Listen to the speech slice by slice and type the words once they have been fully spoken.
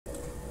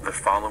The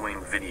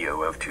following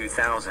video of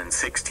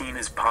 2016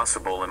 is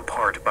possible in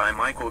part by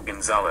Michael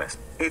Gonzalez.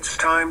 It's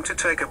time to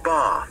take a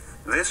bath.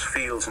 This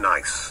feels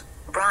nice.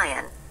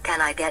 Brian,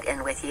 can I get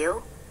in with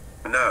you?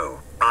 No,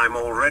 I'm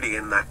already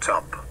in that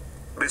tub.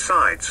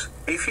 Besides,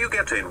 if you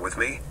get in with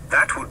me,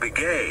 that would be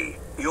gay.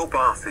 Your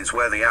bath is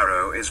where the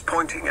arrow is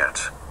pointing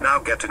at. Now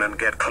get in and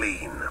get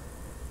clean.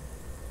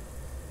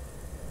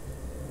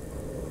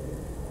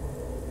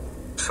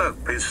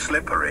 Soap is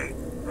slippery.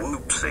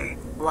 Whoopsie.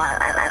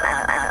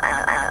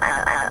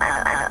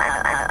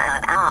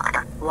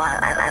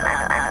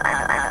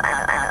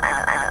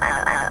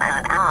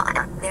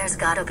 There's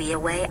gotta be a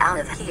way out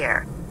of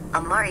here.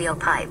 A Mario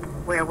pipe.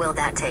 Where will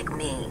that take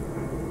me?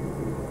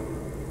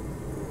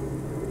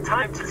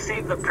 Time to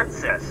save the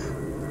princess.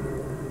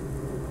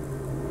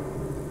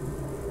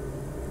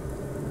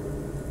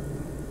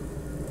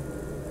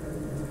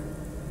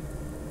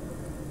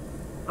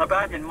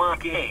 Abandon my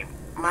game.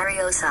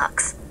 Mario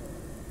sucks.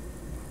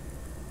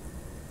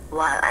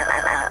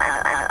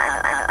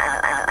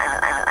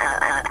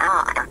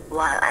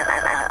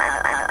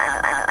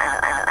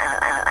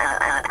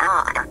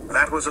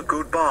 That was a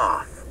good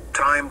bath.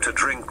 Time to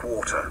drink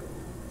water.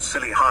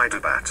 Silly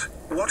Hidabat,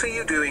 what are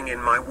you doing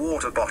in my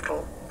water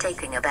bottle?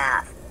 Taking a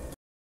bath.